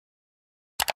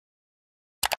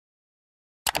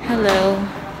Hello,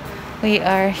 we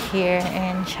are here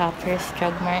in Shoppers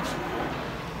Drug Mart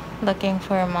looking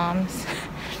for mom's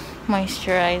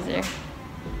moisturizer,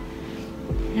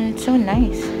 and it's so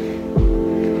nice.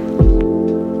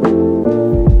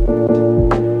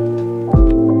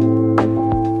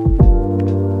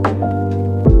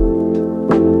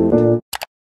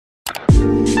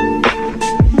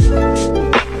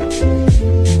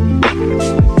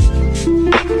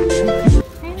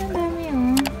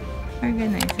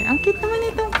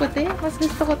 Mas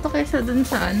gusto ko to kaysa dun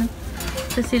sa ano,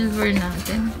 sa silver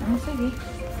natin. Oh, sige.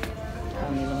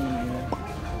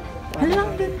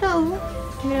 Ang ganda oh.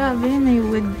 Grabe, may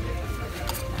wood.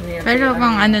 Pero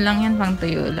pang ano lang yan, pang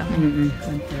tuyo lang.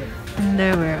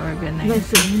 Underwear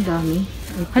organizer. Ang dami.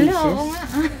 Hala, oo nga.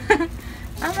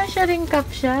 May sharing cup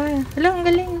siya. Hala, ang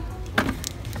galing.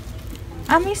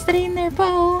 May strainer pa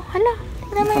oh. Hala.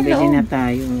 Nakabili na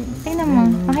tayo. Tingnan mo.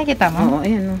 Makikita mo? Oo,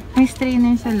 ayan o. May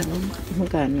strainer sa loob.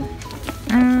 Magkano?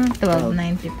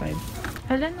 $12.95.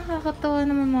 Hala, nakakatawa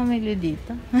naman mamili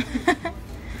dito.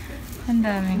 Ang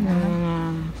daming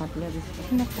cutleries.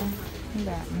 Ano po? Ang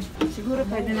dami. Siguro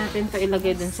pwede natin ito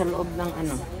ilagay din sa loob ng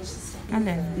ano.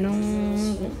 Alin? Nung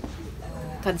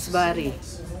Cadbury.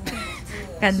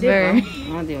 Cadbury.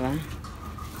 Oo, diba?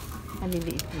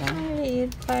 Maliliit lang.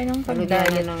 Maliliit. Parang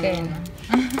pag-diet kayo na.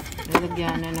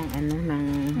 Lalagyan na ng ano, ng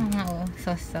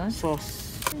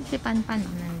sauce. Si Panpan,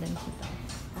 nandun siya.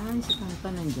 Si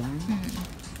Panpan nandyan?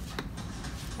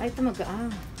 Ito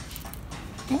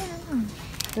Ayan.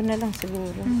 Ito na lang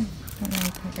siguro.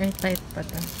 Airtight pa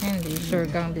to. Hindi, sure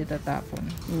kang di tatapon.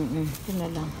 Ito na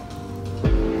lang.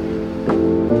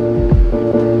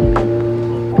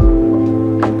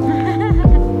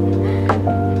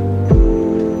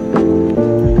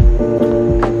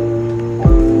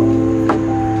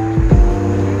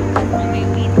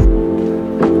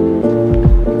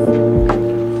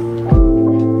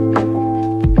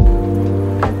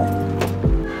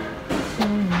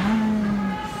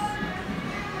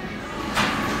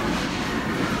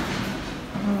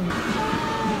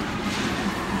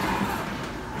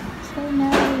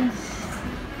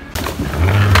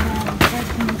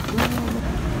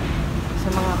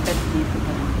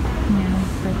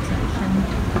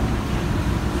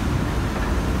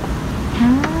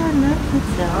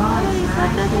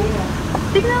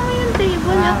 Tignan mo yung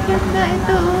table. Ang ganda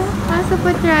ito. Kaso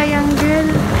pa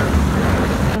triangle.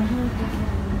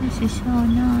 This is so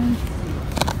nice.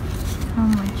 How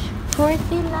much?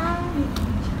 40 lang.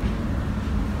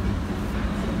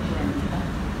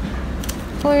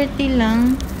 40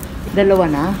 lang. Dalawa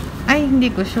na? Ay,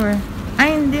 hindi ko sure.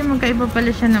 Ay, hindi. Magkaiba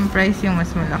pala siya ng price yung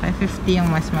mas malaki. 50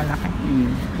 yung mas malaki.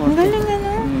 Ang galing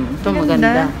ano? Ito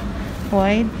maganda.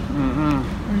 White.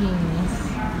 Linis.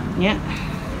 Yeah.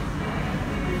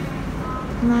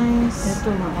 Nice. Ito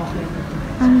okay.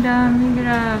 Ang dami,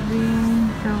 grabe.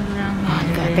 Sobrang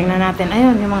hanggang. Tingnan natin.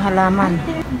 Ayun, yung mga halaman.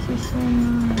 This is so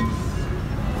nice.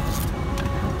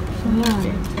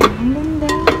 Ang ganda.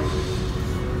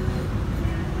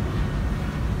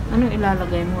 Anong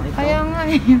ilalagay mo ito? Kaya nga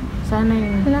eh. Sana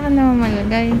yung... Wala ka naman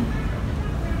malagay.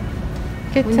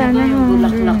 Kahit sana yung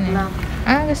bulaklak lang.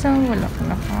 Gusto mo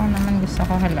bulaklak. Ako naman gusto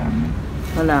ko halaman.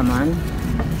 Halaman?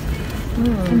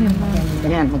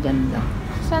 Ayan, maganda.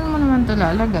 Saan mo naman ito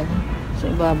lalagay? Sa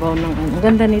ibabaw ng ano. Ang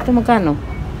ganda nito, magkano?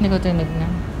 Hindi ko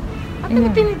tinignan.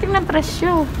 Tinitingnan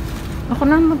presyo. Ako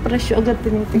naman presyo agad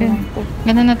tinitingnan ko.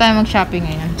 Ganda na tayo mag-shopping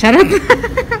ngayon. Charot!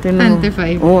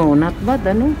 25. Oo, not bad,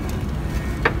 ano?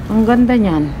 Ang ganda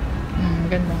niyan.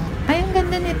 Ganda. Ay, ang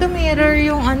ganda nito. Mirror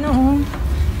yung ano, oh.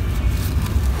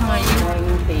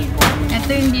 Yung table.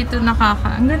 Ito yung dito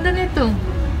nakaka. Ang ganda nito.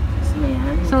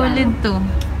 Solid to.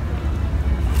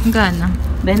 Gana.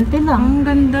 20 lang. Ang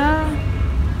ganda.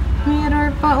 Mirror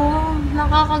pa, oh.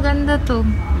 Nakakaganda to.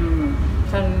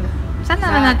 Saan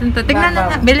naman natin to? Tignan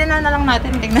na. Bilhin na lang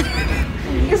natin. Tignan.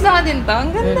 Gusto ko din to. Ang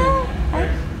ganda. Ay.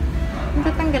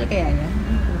 Matatanggal kaya yan?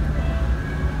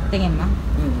 Tingin mo?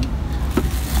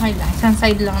 Okay lang. Isang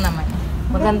side lang naman.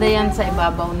 Maganda yan sa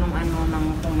ibabaw ng ano, ng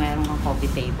kung mayroong kang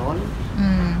coffee table.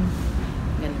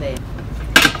 Ganda yan.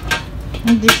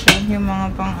 Hindi siya. Yung mga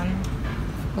pang ano,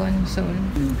 console.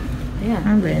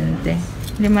 Ayan. 20.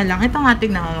 5 lang. Ito nga,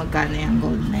 tignan ko magkano yung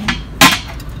gold na yan.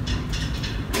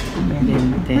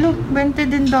 20. Hello, 20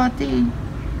 din dati.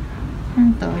 Ano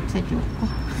to? It's a joke ko.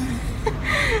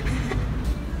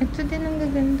 Ito din ang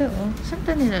gaganda, oh. Saan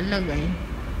ito nilalagay?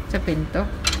 Sa pinto?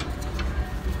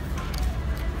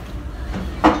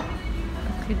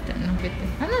 Kita.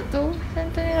 Ano to?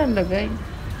 Saan ito nilalagay?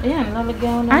 Ayan,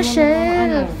 lalagyan ko na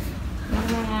shelf!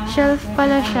 Shelf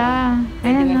pala siya.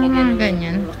 Ayan na mga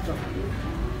ganyan.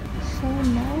 So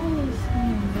nice. Oh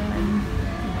my God.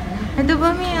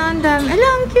 Diba, may ang dami. Ala,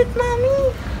 ang cute, mami.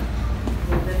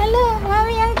 Ala,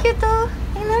 mami, ang cute, oh.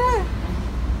 Tingnan mo.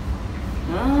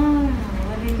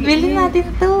 Bili natin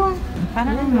to.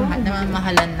 Parang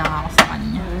namamahalan lang ako sa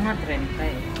kanya. Mga 30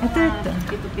 eh. Ito.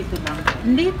 Pito-pito lang.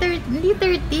 Hindi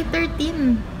 30,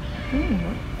 13.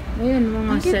 Ayan,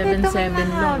 mga 7-7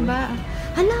 lang.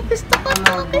 Hala, gusto ko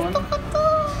to. Gusto ko to.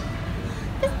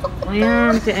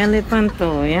 Ayan, si elephant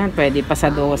to. Ayan, pwede pa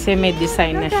sa 12. May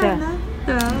design na siya.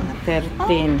 13. Oh,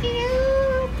 cute.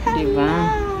 Diba?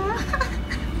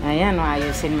 Ayan,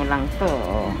 ayusin mo lang to.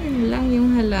 Yun lang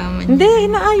yung halaman. Hindi,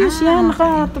 inaayos yan.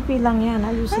 Nakatupi lang yan.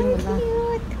 Ayusin mo lang.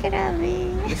 Cute. Grabe.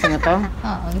 Gusto mo to?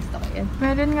 Oo, gusto ko yan.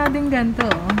 Meron nga din ganito.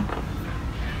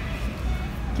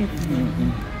 Cute.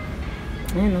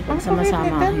 Ayan, pag sama-sama.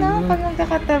 Ang cute nito, no? Pag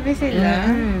magkakatabi sila.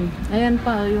 Ayan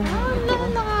pa, yung ito.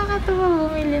 Nakakatawa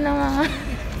bumili ng mga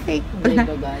fake pala.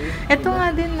 Ito nga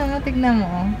din, no? Tignan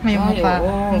mo. May mukha.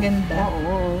 Ang ganda.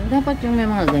 Oo. Dapat yung may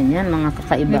mga ganyan, mga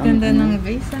kakaiba. May ganda ng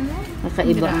base, ano?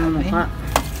 Kakaiba ang mukha.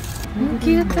 Ang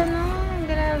cute, ano?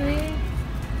 Grabe.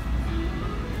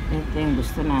 Ito yung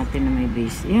gusto natin na may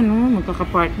base. Yan, oh.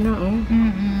 Magkakapartner, oh.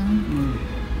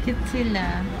 Cute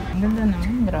sila. Ang ganda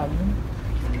naman. Grabe.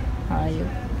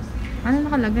 Ayok. Ano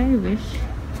nakalagay, wish?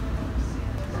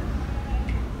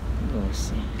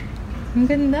 12. Ang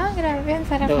ganda. Grabe. Ang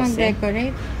sarap 12.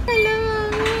 mag-decorate. Hello,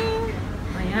 mami.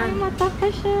 Ayan. May mata pa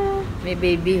siya. May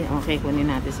baby. Okay, kunin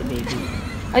natin si baby.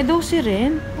 Ay, 12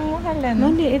 rin? Oo, hala na.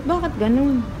 Maliit. Bakit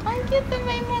ganun? Ang cute na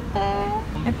may mata.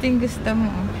 Ito yung gusto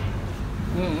mo.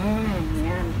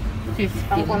 Yan.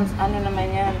 15. Ano naman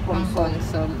yan? Ang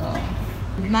console, oh.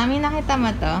 Mami, nakita mo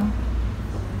to?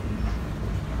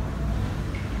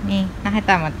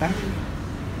 Nakita mo to?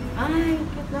 Ay,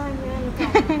 cute naman yan.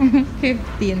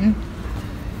 15.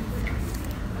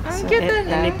 Ang cute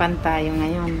na. Elephant tayo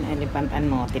ngayon. Elephant and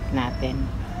motif natin.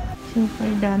 Super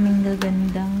daming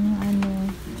gagandang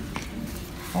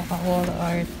wall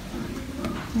art.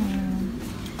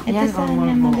 Ito Yan,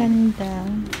 sana maganda.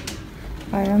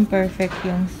 Parang perfect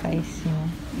yung size mo.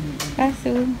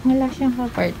 Kaso, wala siyang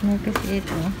ka-partner kasi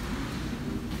ito.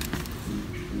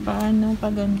 Paano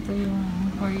pa ganito yung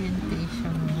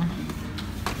orientation niya?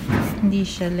 Hindi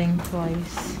siya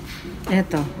lengthwise.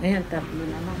 Eto. Ayan, tatlo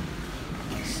na lang.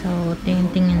 So,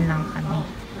 tingin-tingin lang kami.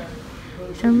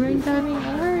 Sobrang daming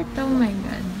art. Oh my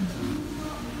God.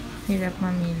 Hirap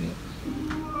mamili.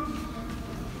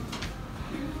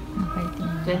 Okay,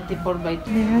 tingin. 24 by 2.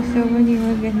 There are so many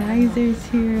organizers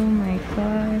here. Oh my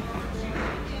God.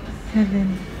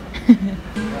 Heaven.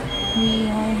 We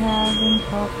are having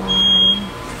Popeye.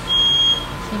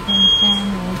 Chicken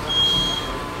sandwich.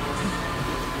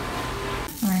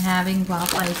 We're having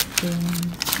Popeye thing.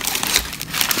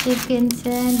 Chicken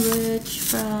sandwich,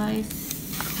 fries,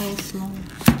 coleslaw,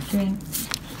 drink.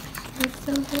 It's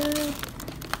so good.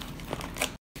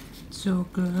 So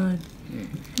good.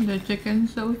 The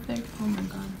chicken's so thick. Oh my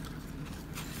God.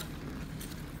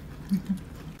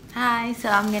 Hi, so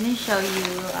I'm gonna show you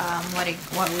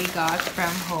what we got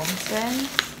from Homesense.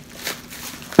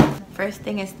 First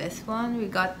thing is this one. We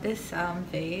got this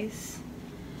vase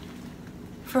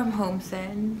from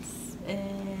Homesense,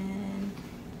 and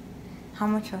how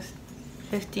much was it?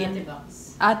 15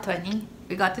 bucks. 20.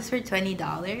 We got this for $20,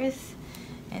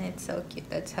 and it's so cute.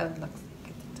 That's how it looks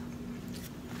like at the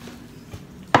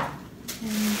top.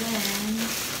 And then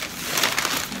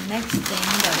the next thing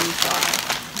that we got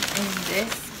is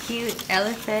this cute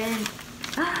elephant.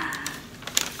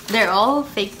 They're all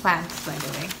fake plants, by the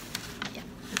way. Yeah.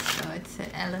 So it's an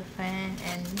elephant,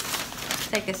 and it's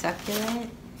like a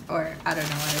succulent, or I don't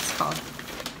know what it's called.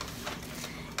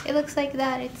 It looks like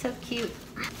that. It's so cute.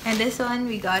 And this one,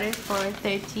 we got it for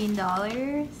 $13.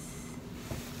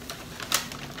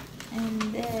 And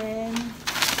then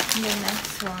the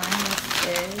next one is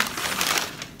this.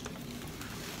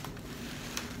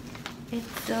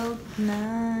 It's so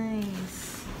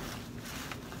nice.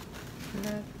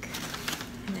 Look.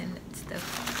 And then it's the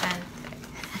panther.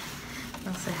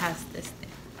 Also has this thing.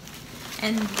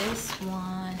 And this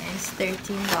one is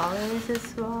 $13 as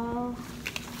well.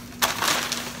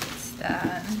 It's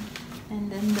that. And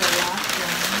then the last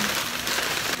one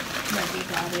that we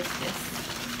got is this.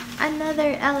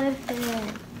 Another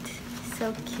elephant.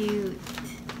 So cute.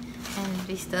 And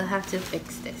we still have to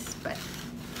fix this, but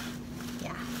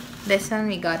yeah. This one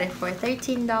we got it for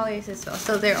 $13 as well.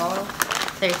 So they're all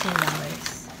 $13.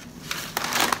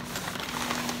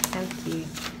 So cute.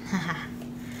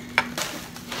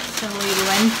 So we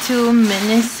went to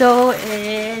Minnesota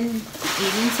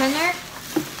Eating Center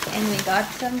and we got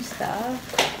some stuff.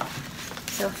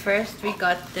 So first we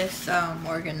got this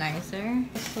organizer.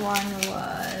 This one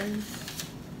was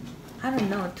I don't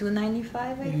know, $2.95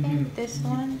 I think, this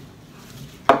one.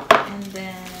 And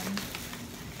then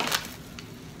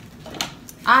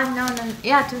no,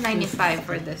 yeah, $2.95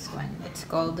 for this one. It's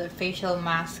called the facial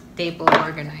mask table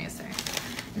organizer.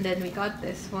 And then we got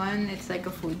this one. It's like a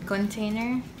food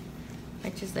container,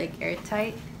 which is like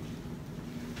airtight.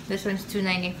 This one's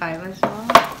 $2.95 as well.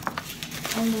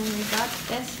 And then we got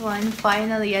this one.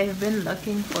 Finally, I've been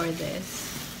looking for this.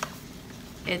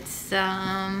 It's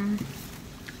a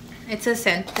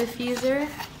scent diffuser.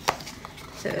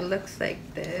 So it looks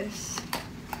like this.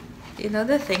 You know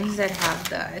the things that have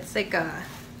the, it's like a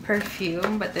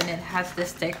perfume, but then it has the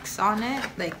sticks on it,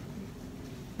 like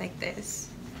this.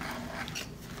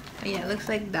 But yeah, it looks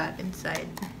like that inside.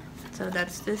 So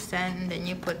that's the scent, and then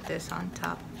you put this on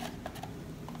top.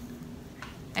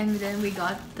 And then we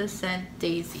got the scent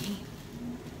Daisy.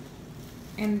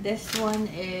 And this one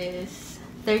is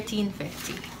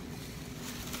 $13.50.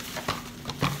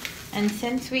 And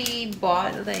since we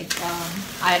bought like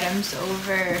items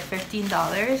over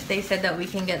 $15, they said that we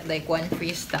can get like one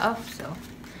free stuff. So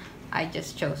I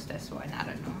just chose this one. I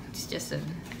don't know. It's just an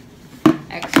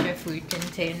extra food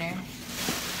container.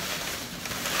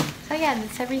 So yeah,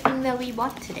 that's everything that we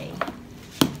bought today.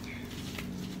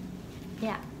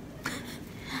 Yeah.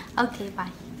 Okay,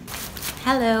 bye.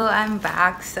 Hello, I'm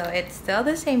back. So it's still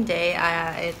the same day.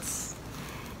 It's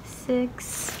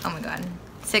 6:11.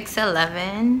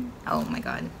 Oh my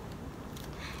god.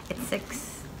 It's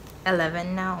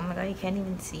 6:11 now. Oh my god, you can't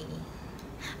even see.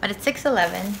 But it's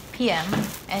 6:11 p.m.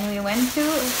 and we went to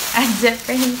a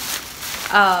different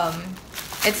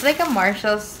it's like a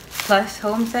Marshall's plus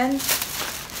Homesense.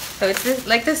 So it's just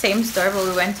like the same store, but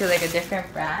we went to like a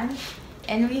different branch.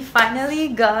 And we finally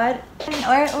got an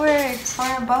artwork for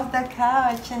above the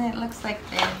couch, and it looks like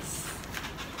this.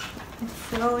 It's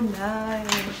so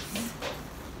nice.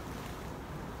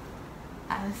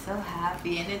 I'm so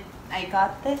happy, and I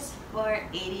got this for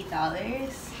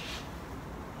 $80.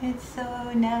 It's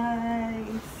so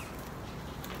nice.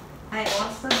 I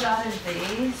also got a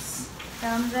vase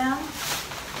from them.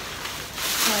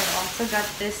 So I also got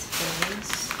this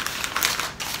vase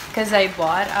because I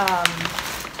bought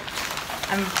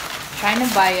I'm trying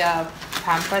to buy a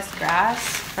Pampas grass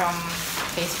from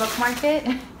Facebook Market,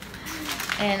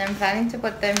 and I'm planning to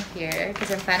put them here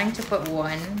because I'm planning to put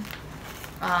one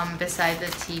beside the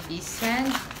TV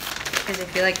stand because I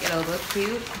feel like it'll look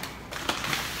cute.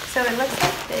 So it looks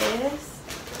like this.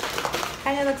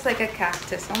 Kind of looks like a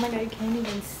cactus. Oh my god, you can't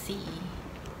even see.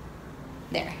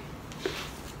 There.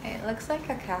 It looks like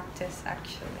a cactus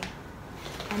actually.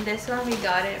 And this one we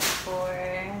got it for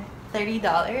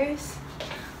 $30.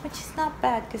 Which is not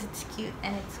bad because it's cute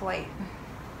and it's white.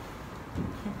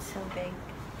 It's so big.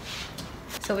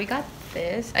 So we got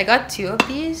this. I got two of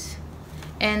these.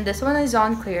 And this one is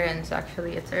on clearance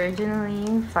actually. It's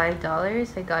originally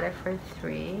 $5. I got it for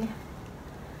 $3.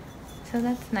 So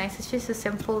that's nice. It's just a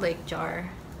simple like jar.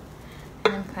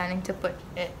 And I'm planning to put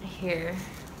it here.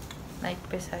 Like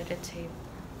beside the table.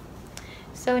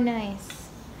 So nice.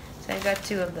 So I got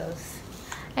two of those.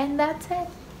 And that's it.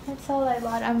 That's all I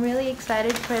bought. I'm really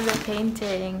excited for the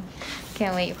painting.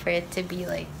 Can't wait for it to be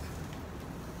like,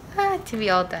 to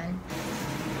be all done.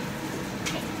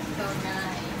 So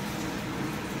nice.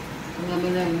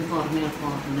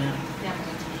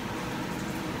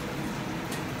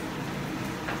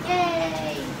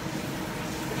 Yay!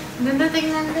 Ganda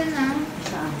tingnan din ah.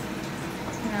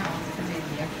 No, sa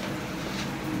video.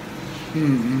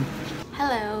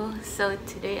 Hello, so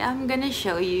today I'm gonna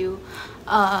show you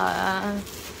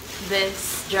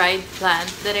this dried plant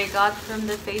that I got from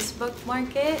the Facebook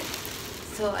Market.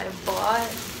 So I bought,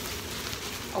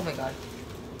 oh my god,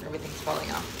 everything's falling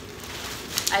off.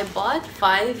 I bought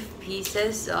 5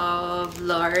 pieces of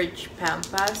large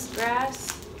Pampas grass.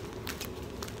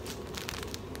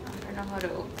 I don't know how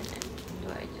to open it. Do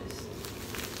I just,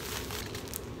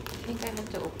 I think I have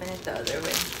to open it the other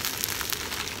way.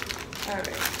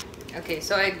 Alright. Okay,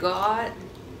 so I got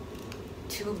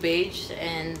 2 beige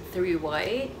and 3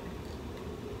 white.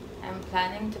 I'm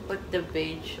planning to put the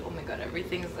beige. Oh my god,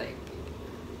 everything's like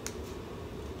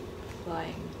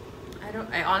flying.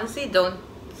 I honestly don't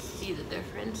see the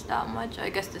difference that much.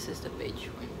 I guess this is the beige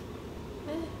one.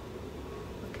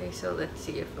 Okay, so let's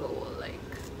see if it will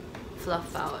like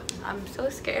fluff out. I'm so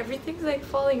scared. Everything's like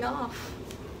falling off.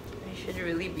 I should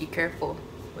really be careful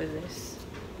with this.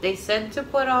 They said to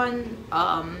put on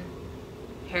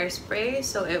hairspray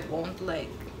so it won't like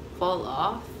fall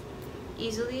off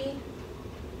easily.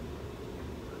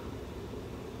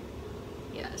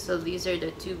 Yeah, so these are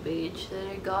the 2 beige that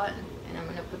I got, and I'm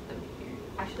gonna put them here.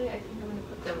 Actually, I think I'm gonna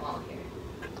put them all here.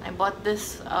 I bought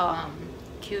this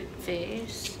cute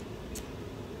vase.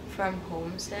 from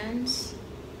Homesense.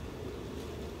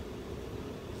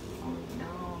 Oh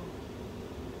no.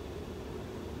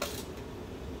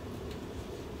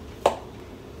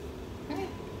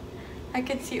 I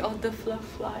can see all the fluff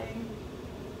flying.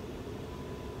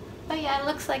 But yeah, it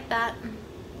looks like that.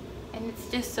 And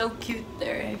it's just so cute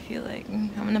there, I feel like.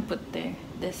 I'm gonna put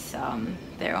this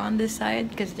there on this side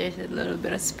because there's a little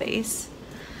bit of space.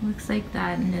 Looks like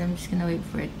that, and then I'm just gonna wait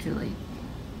for it to like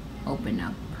open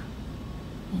up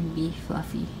and be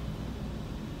fluffy.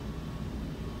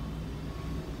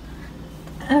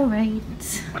 Alright.